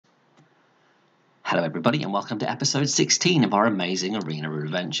Hello everybody and welcome to episode 16 of our amazing arena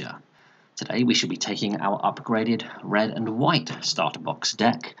adventure. Today we shall be taking our upgraded red and white starter box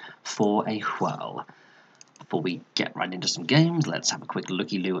deck for a whirl. Before we get right into some games, let's have a quick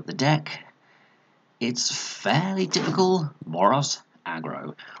looky-loo at the deck. It's fairly typical Boros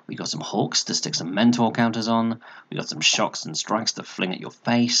aggro. We got some hawks to stick some mentor counters on, we got some shocks and strikes to fling at your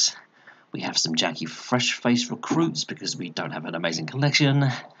face, we have some janky fresh face recruits because we don't have an amazing collection,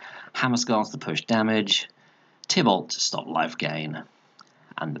 hammer skulls to push damage, Tybalt to stop life gain,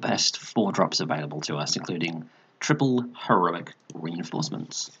 and the best 4-drops available to us, including triple heroic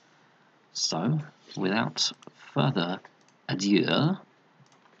reinforcements. So, without further ado,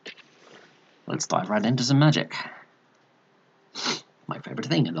 let's dive right into some magic. My favourite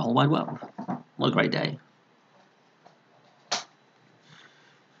thing in the whole wide world. What a great day.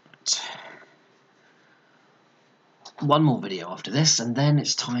 One more video after this, and then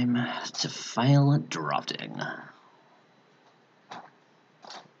it's time to fail at drafting.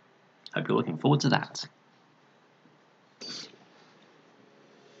 Hope you're looking forward to that.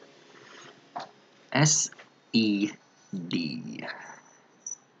 S-E-D.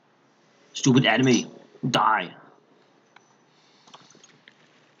 Stupid enemy, die.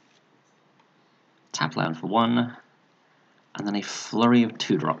 Tap land for 1, and then a flurry of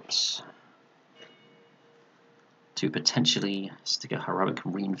 2-drops. To potentially stick a heroic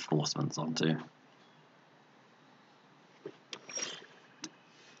reinforcements onto.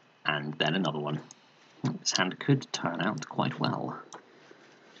 And then another one. This hand could turn out quite well.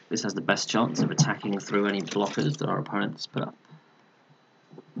 This has the best chance of attacking through any blockers that our opponents put up.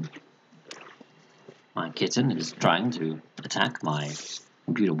 My kitten is trying to attack my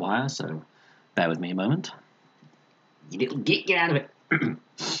computer wire, so bear with me a moment. You little git, get out of it!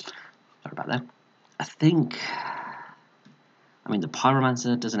 Sorry about that. I mean, the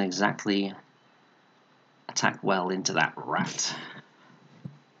Pyromancer doesn't exactly attack well into that rat.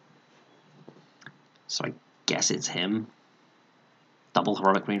 So I guess it's him. Double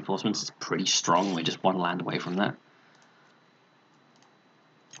heroic reinforcements is pretty strong. We're just 1 land away from that.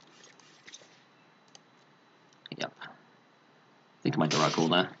 Yep. I think I might be right call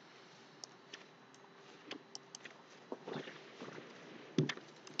there.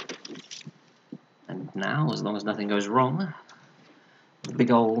 And now, as long as nothing goes wrong, the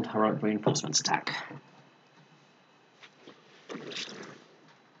big old heroic reinforcements attack.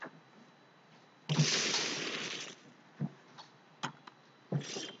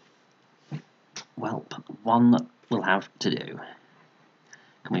 Well, 1 will have to do.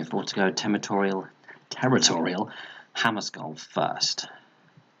 Can we afford to go territorial hammer skull first?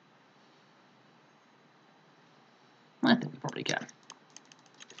 I think we probably can.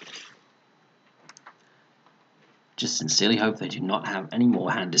 Just sincerely hope they do not have any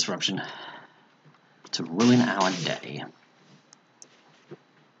more hand disruption to ruin our day.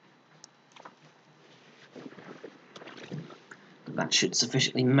 That should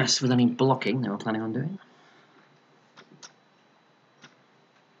sufficiently mess with any blocking they were planning on doing.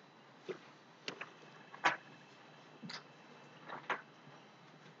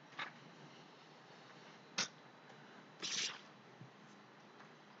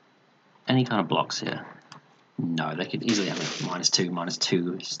 Any kind of blocks here? No, they could easily have a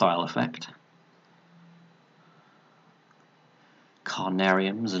 -2/-2 style effect.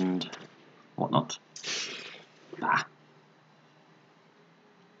 Carnariums and whatnot. Bah.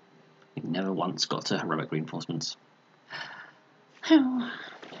 It never once got to heroic reinforcements. Okay,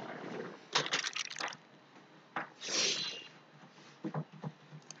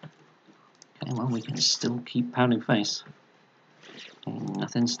 well, we can still keep pounding face.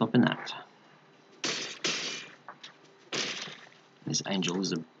 Nothing's stopping that. This angel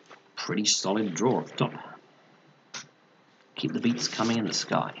is a pretty solid draw up top. Keep the beats coming in the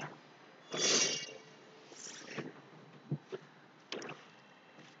sky.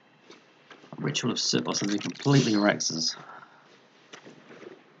 Ritual of Soot or something completely wrecks us.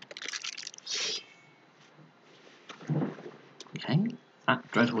 Okay,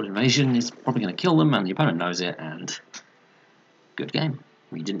 that dreadful invasion is probably going to kill them, and the opponent knows it, and good game.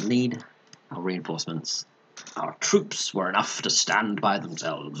 We didn't need our reinforcements. Our troops were enough to stand by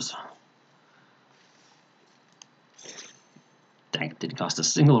themselves. Dang, didn't cast a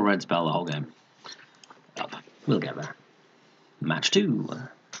single red spell the whole game. Up, we'll get there. Match 2.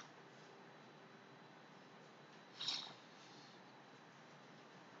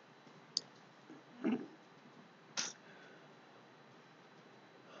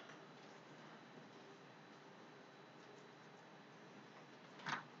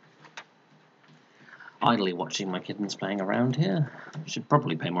 idly watching my kittens playing around here. I should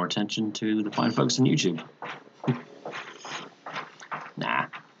probably pay more attention to the fine folks on YouTube. Nah.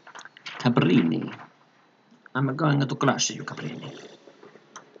 Cabrini. I'm going to crush you, Cabrini.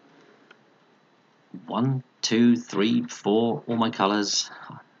 1, 2, 3, 4, all my colours.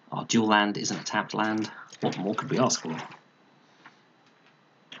 Our dual land isn't a tapped land. What more could we ask for?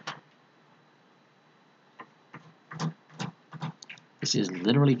 This is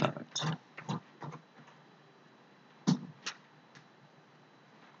literally perfect.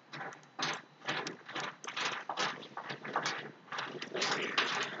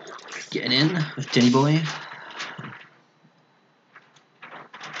 Getting in with Jenny Boy.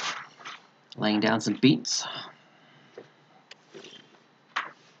 Laying down some beats.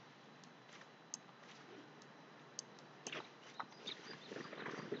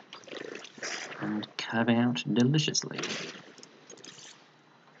 And curving out deliciously.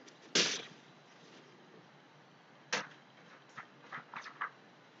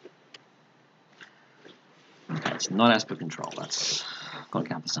 Okay, it's not as per control, that's got to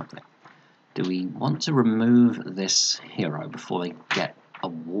count for something. Do we want to remove this hero before they get a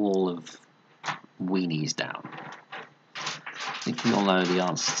wall of weenies down? I think we all know the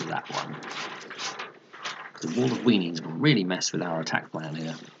answer to that one. The wall of weenies will really mess with our attack plan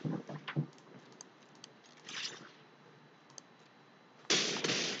here.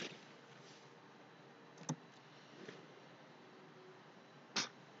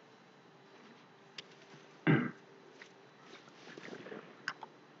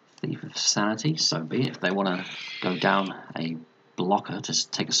 Thief of Sanity, so be it. If they want to go down a blocker to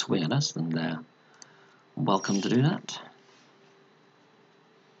take a swing at us, then they're welcome to do that.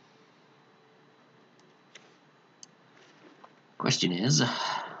 Question is,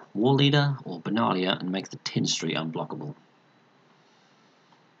 War Leader or Benalia and make the Tin Street unblockable?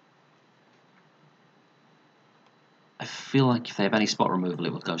 I feel like if they have any spot removal,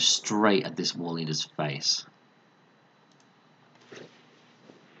 it will go straight at this War Leader's face.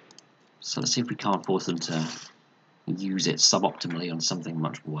 So let's see if we can't force them to use it suboptimally on something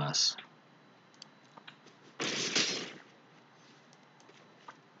much worse.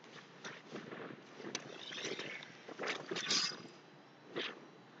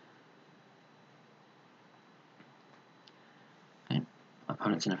 Okay, my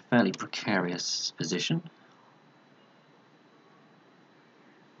opponent's in a fairly precarious position.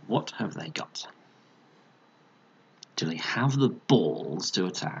 What have they got? Do they have the balls to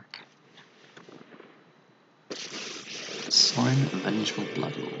attack? Sign Vengeful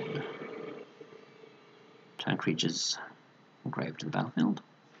Bloodlord. Turn creatures engraved to the battlefield.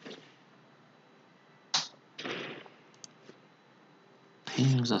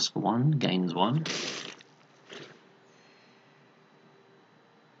 Pings us 1, gains 1.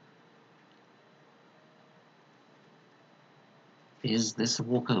 Is this a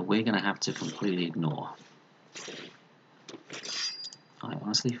walker that we're going to have to completely ignore? I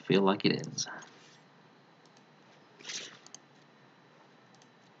honestly feel like it is.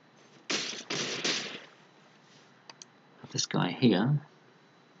 This guy here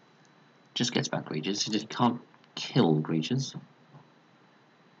just gets back creatures. He just can't kill creatures.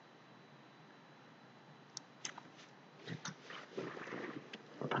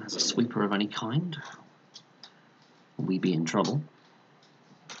 Opponent has a sweeper of any kind. We be in trouble.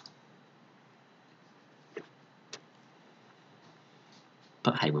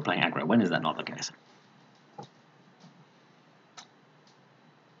 But hey, we're playing aggro. When is that not the case?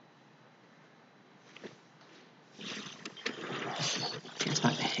 Gets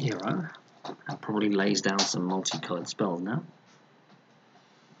back the hero. And probably lays down some multicolored spells now.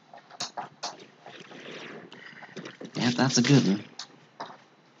 Yeah, that's a good one.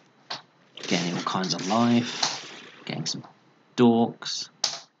 Gaining all kinds of life. Getting some dorks.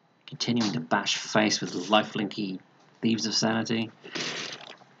 Continuing to bash face with lifelinky Thieves of Sanity.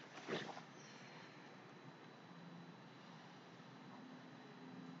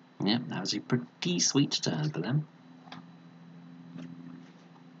 Yep, that was a pretty sweet turn for them.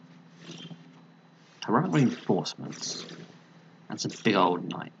 Heroic Reinforcements. That's a big old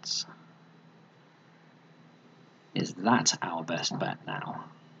knights. Is that our best bet now?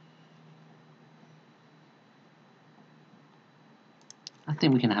 I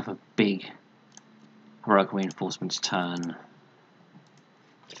think we can have a big Heroic Reinforcements turn.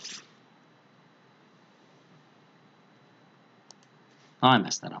 I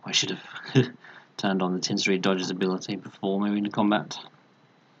messed that up. I should have turned on the Tin Street Dodger's ability before moving to combat.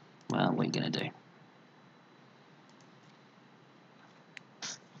 Well, what are you going to do?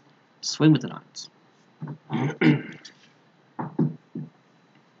 Swing with the knights.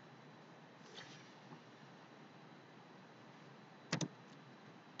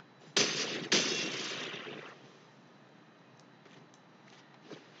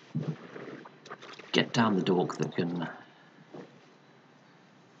 get down the dork that can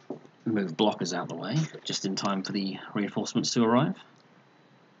move blockers out of the way, just in time for the reinforcements to arrive.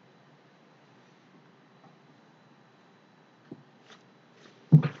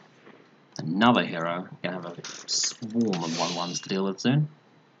 Another hero, gonna have a swarm of 1/1s to deal with soon,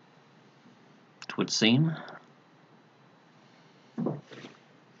 it would seem.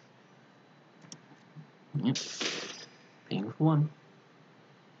 Yep, being for one.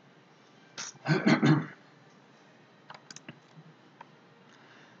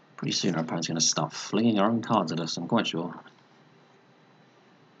 Pretty soon our opponent's going to start flinging our own cards at us, I'm quite sure.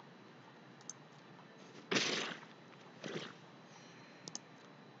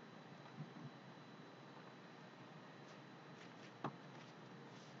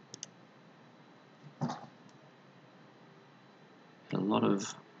 A lot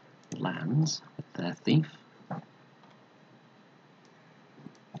of lands with their thief.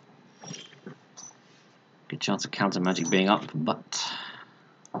 Good chance of counter magic being up, but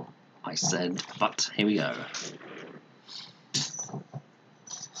I said, but here we go.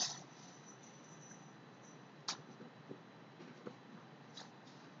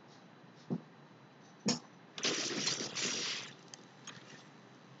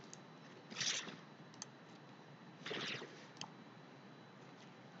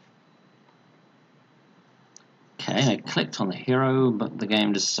 Okay, I clicked on the hero, but the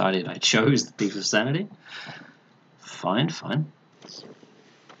game decided I chose the Thief of Sanity. Fine, fine.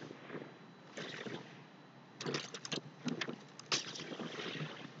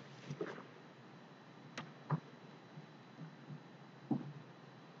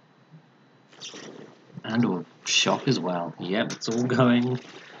 And a shock as well. Yep, it's all going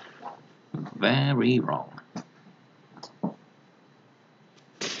very wrong.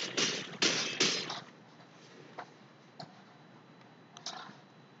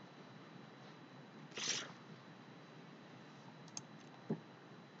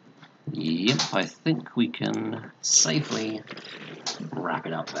 Yep, I think we can safely wrap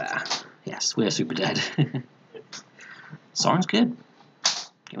it up there. Yes, we're super dead. Soren's good.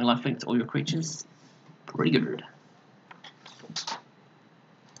 Give me lifelink to all your creatures. Pretty good.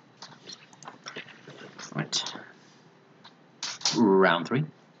 Right. Round 3.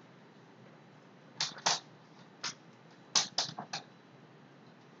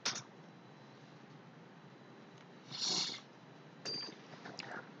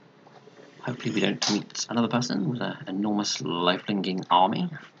 Hopefully we don't meet another person with an enormous lifelinking army.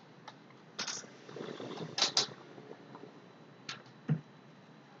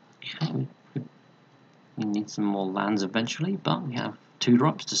 Okay, we need some more lands eventually, but we have 2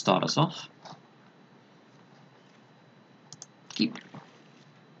 drops to start us off. Keep.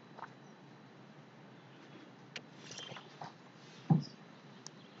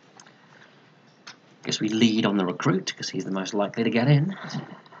 Guess we lead on the recruit because he's the most likely to get in.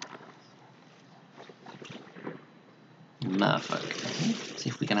 Merfolk. Okay. See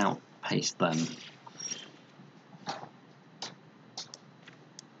if we can outpace them.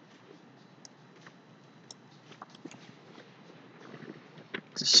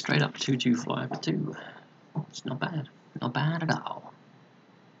 It's a straight up 2/2 flyer for 2. It's not bad. Not bad at all.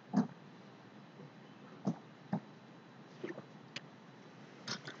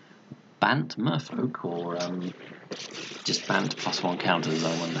 Bant Merfolk or just Bant +1 counters,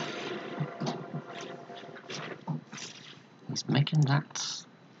 I wonder. He's making that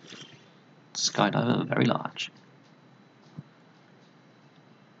Skydiver very large.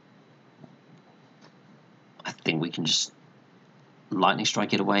 I think we can just lightning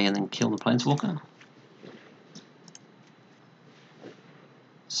strike it away and then kill the Planeswalker.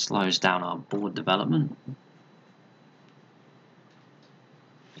 Slows down our board development.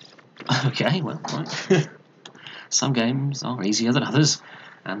 Okay, well, right. Some games are easier than others,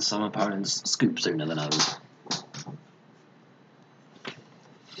 and some opponents scoop sooner than others.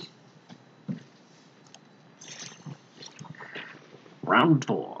 Round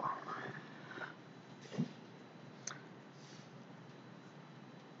 4.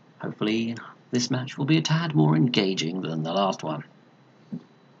 Hopefully this match will be a tad more engaging than the last one.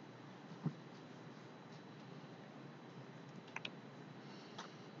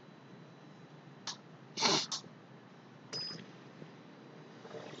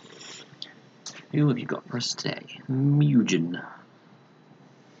 Who have you got for us today? Mugen.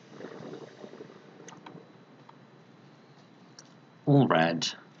 All red,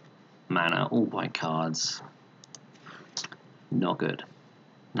 mana, all white cards. Not good.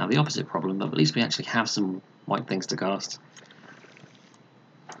 Now the opposite problem, but at least we actually have some white things to cast.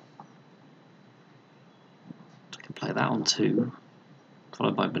 I can play that on 2,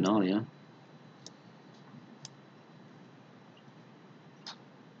 followed by Benalia.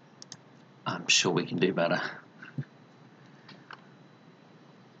 sure we can do better.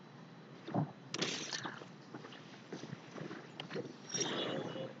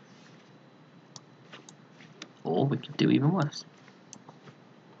 Or we could do even worse.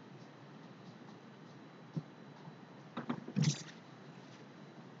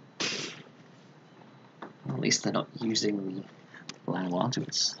 At least they're not using the Lanoir to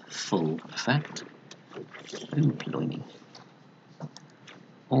its full effect. Ooh, blimey.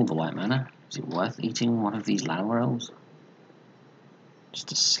 All the white mana. Is it worth eating one of these Lanoir elves? Just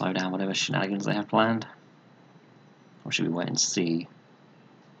to slow down whatever shenanigans they have planned? Or should we wait and see?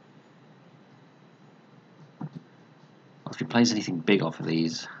 Well, if he plays anything big off of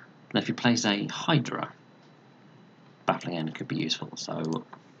these, then if he plays a Hydra, Battling End could be useful, so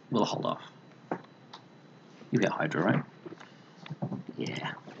we'll hold off. You get Hydra, right?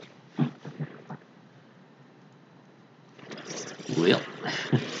 Yeah. Well.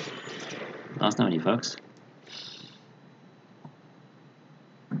 Nice knowing you, folks.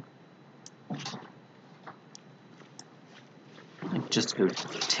 Just go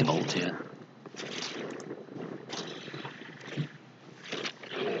Tybalt here.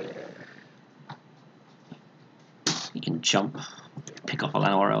 You can jump, pick off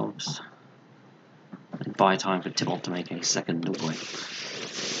Lanoir elves, and buy time for Tybalt to make a second devil.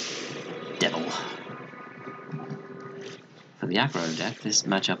 For the aggro deck, this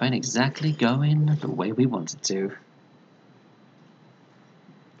matchup ain't exactly going the way we want it to.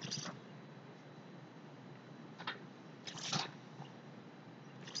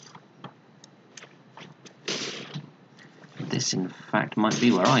 This, in fact, might be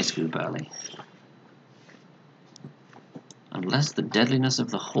where I scoop early. Unless the deadliness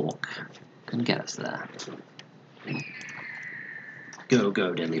of the Hawk can get us there. Go,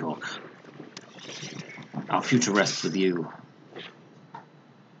 go, Deadly Hawk. Our future rests with you.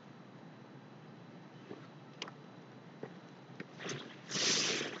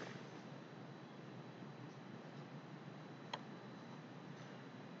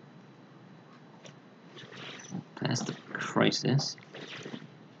 There's the Crisis.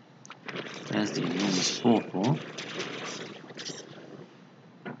 There's the enormous 4/4.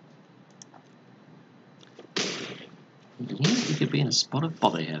 Yeah, we could be in a spot of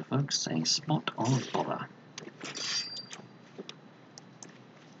bother here, folks. A spot of bother.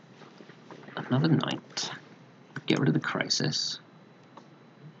 Another Knight. Get rid of the Crisis.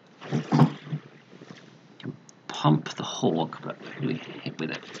 Can pump the Hawk, but who do we hit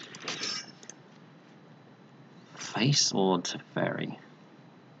with it? Face or Teferi?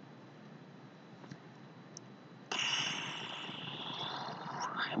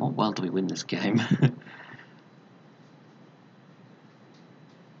 In what world do we win this game?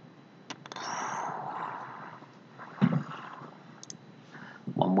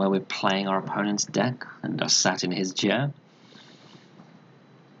 One where we're playing our opponent's deck and are sat in his chair?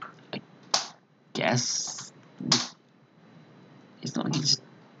 I guess. It's not like he's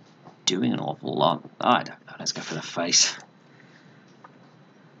doing an awful lot. I don't know, let's go for the face.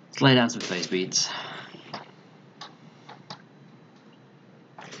 Let's lay down some face beads.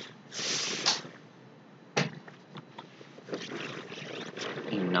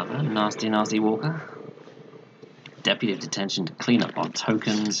 Another nasty walker. Deputy of detention to clean up our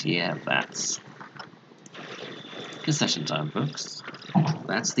tokens. Yeah, that's concession time, folks.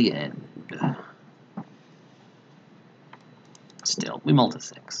 That's the end. Still, we mulled a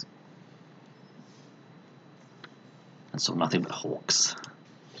 6. And saw nothing but Hawks.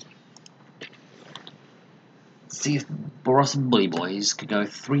 Let's see if Boros and Bullyboys could go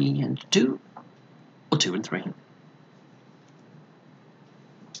 3 and 2, or 2 and 3.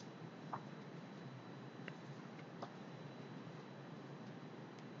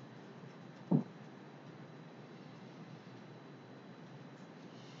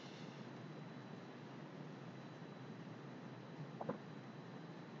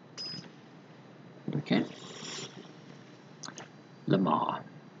 Okay. Lamar.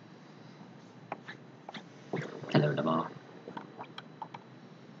 Hello, Lamar.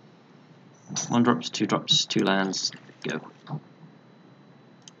 1 drops, 2 drops, 2 lands. Go.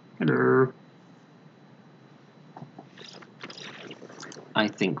 Hello. I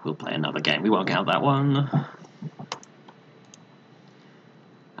think we'll play another game. We won't count that one.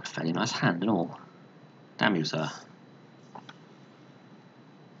 A fairly nice hand and all. Damn you, sir.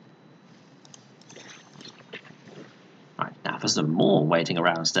 Right, now for some more waiting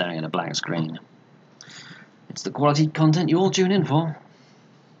around staring at a blank screen. It's the quality content you all tune in for.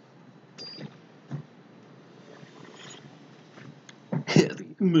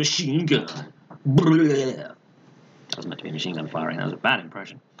 Heavy machine gun. That was meant to be machine gun firing. That was a bad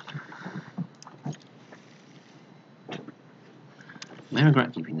impression. may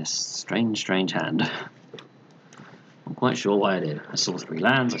regret keeping this strange hand. I'm quite sure why I did. I saw 3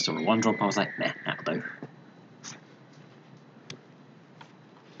 lands, I saw a 1-drop, I was like, nah, that'll do.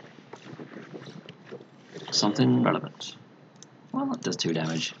 Something relevant. Well, that does 2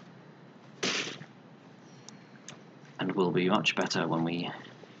 damage. And will be much better when we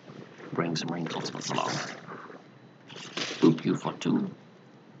bring some reinforcements along. Boop you for 2.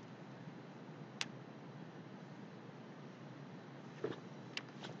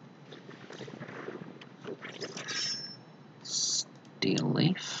 Steel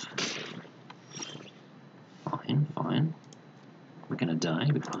leaf. Fine. We're gonna die,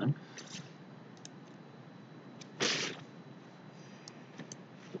 we're fine.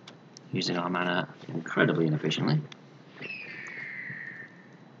 Using our mana incredibly inefficiently.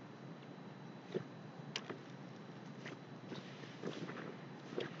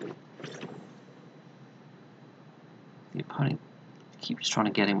 The opponent keeps trying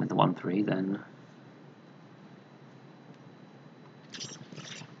to get in with the 1-3, then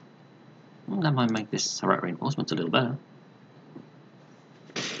that might make this heroic reinforcements a little better.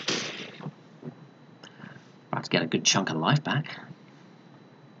 About to get a good chunk of life back.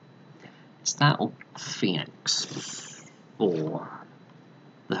 Is that or Phoenix or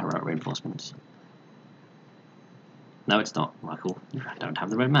the heroic reinforcements? No, it's not, Michael. You don't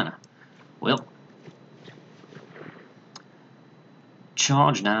have the red mana. Well,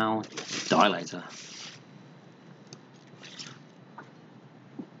 charge now, die later.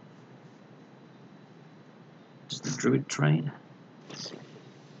 Does the druid trade?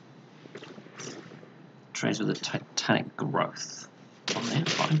 Trades with a titanic growth.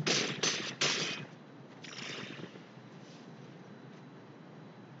 Fine.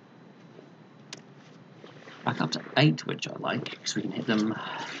 Back up to 8, which I like, because we can hit them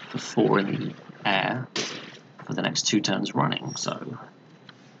for 4 in the air for the next 2 turns running, so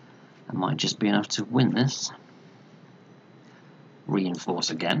that might just be enough to win this. Reinforce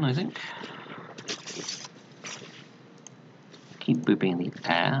again, I think. Keep booping in the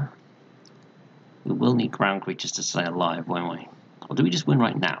air. We will need ground creatures to stay alive, won't we? Or do we just win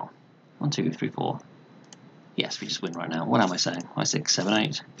right now? 1, 2, 3, 4. Yes, we just win right now. What am I saying? 5, 6, 7,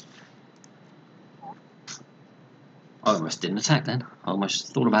 8. I almost didn't attack then. I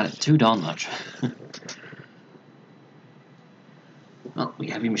almost thought about it too darn much. Well, we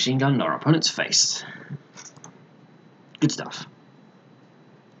heavy machine gun our opponent's face. Good stuff.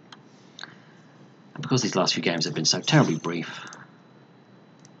 And because these last few games have been so terribly brief,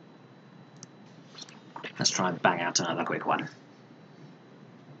 let's try and bang out another quick one.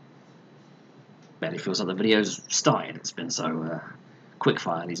 Barely feels like the video's started. It's been so quick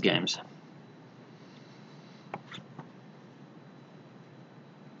fire, these games.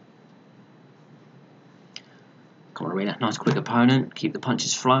 Come on, Arena. Nice quick opponent. Keep the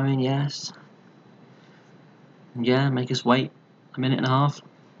punches flowing, yes. Yeah, make us wait a minute and a half.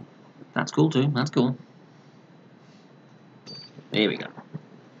 That's cool too, that's cool. Here we go.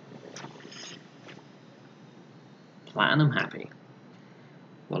 Platinum happy.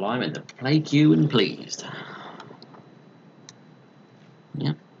 Well, I'm in the play queue and pleased.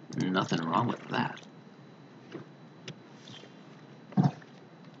 Yep, nothing wrong with that.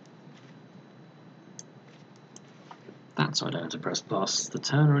 So I don't have to press pass the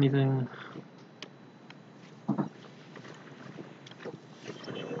turn or anything.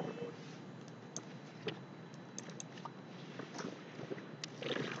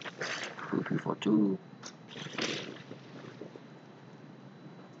 For 2.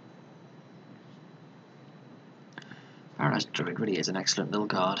 Paradise Druid really is an excellent little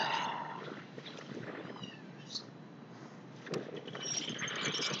card.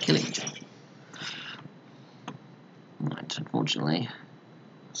 Killing each other. Right, unfortunately,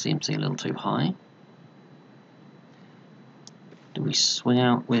 CMC a little too high. Do we swing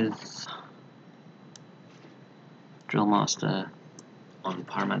out with Drillmaster on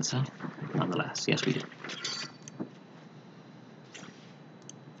Pyromancer? Nonetheless, yes we do.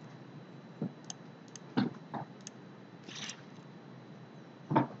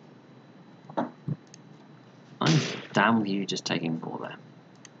 I'm down with you just taking 4 there.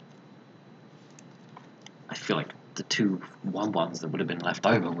 I feel like the 2 1/1s that would have been left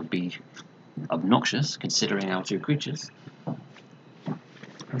over would be obnoxious, considering our 2 creatures.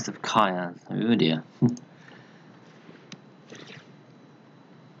 Both of Kaya, oh dear.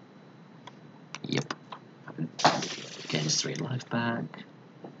 Yep. Gains 3 life back.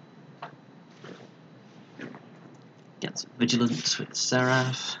 Gets Vigilance with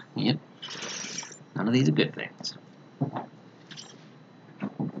Seraph. Yep. None of these are good things.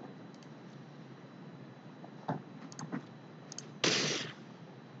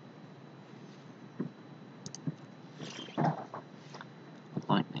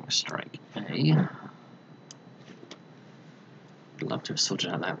 Strike A. I'd love to have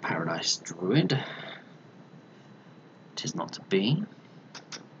sorted out that Paradise Druid. It is not to be.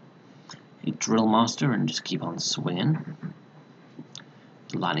 You Drill Master and just keep on swinging.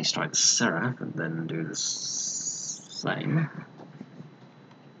 Lightning Strike Seraph and then do the same.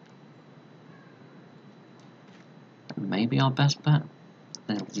 Maybe our best bet.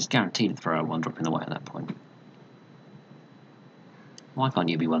 He's guaranteed to throw a 1-drop in the way at that point. Why can't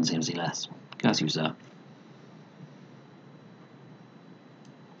you be 1 CMC less? Curse you, sir.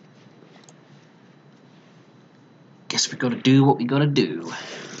 Guess we gotta do what we gotta do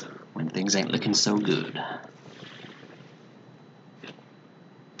when things ain't looking so good.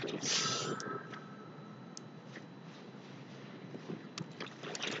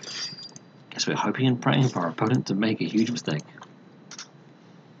 Guess we're hoping and praying for our opponent to make a huge mistake.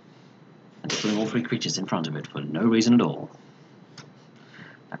 And to bring all 3 creatures in front of it for no reason at all.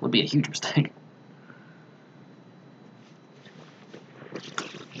 That would be a huge mistake.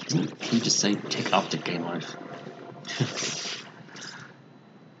 Didn't he just say tick up to game life?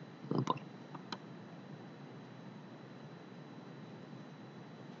 Oh boy.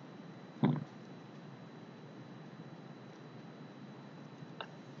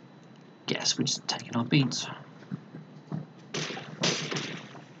 Guess we're just taking our beats.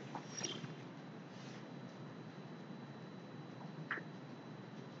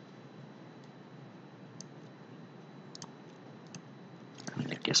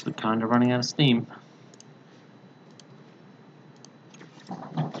 I guess we're kind of running out of steam.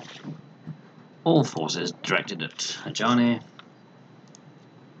 All forces directed at Ajani.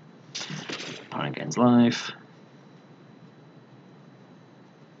 Opponent gains life.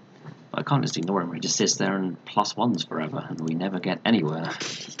 I can't just ignore him, he just sits there and +1s forever, and we never get anywhere.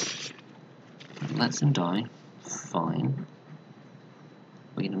 Lets him die. Fine.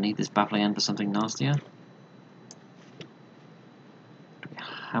 We're going to need this Baffling End for something nastier. Do we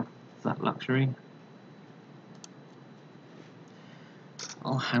have that luxury?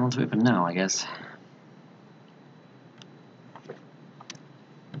 I'll hang on to it for now, I guess.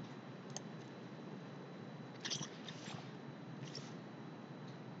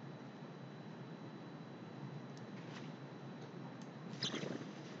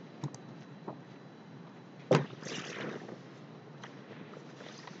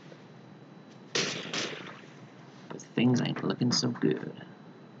 But things ain't looking so good.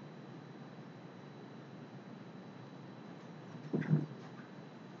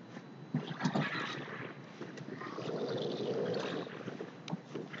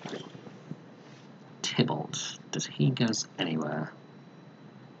 Tybalt, does he get us anywhere?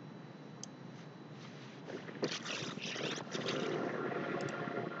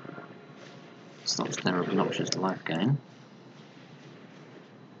 Stops their obnoxious life gain.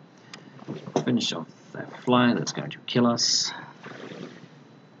 Finish off their fly that's going to kill us.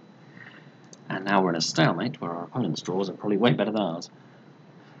 And now we're in a stalemate where our opponent's draws are probably way better than ours.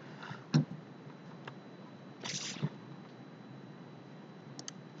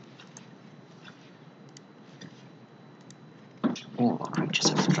 All our creatures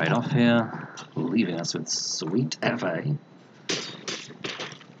have to trade off here, leaving us with sweet FA.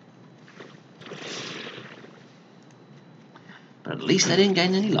 But at least they didn't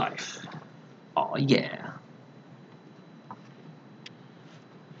gain any life. Oh yeah.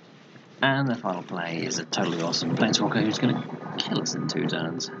 And the final play is a totally awesome Planeswalker who's going to kill us in 2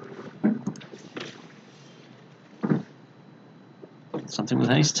 turns. Something with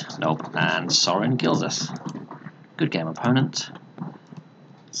haste? Nope. And Sorin kills us. Good game, opponent.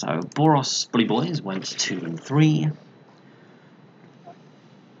 So Boros Bullyboys went 2 and 3.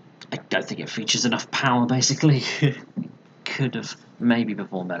 I don't think it features enough power, basically. Could have maybe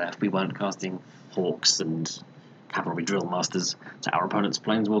performed better if we weren't casting Hawks and Cavalry Drill Masters to our opponent's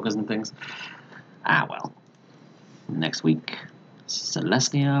Planeswalkers and things. Ah well. Next week,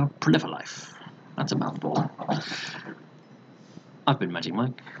 Celestia Proliferlife. That's a mouthful. I've been Magic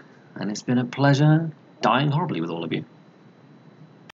Mike, and it's been a pleasure dying horribly with all of you.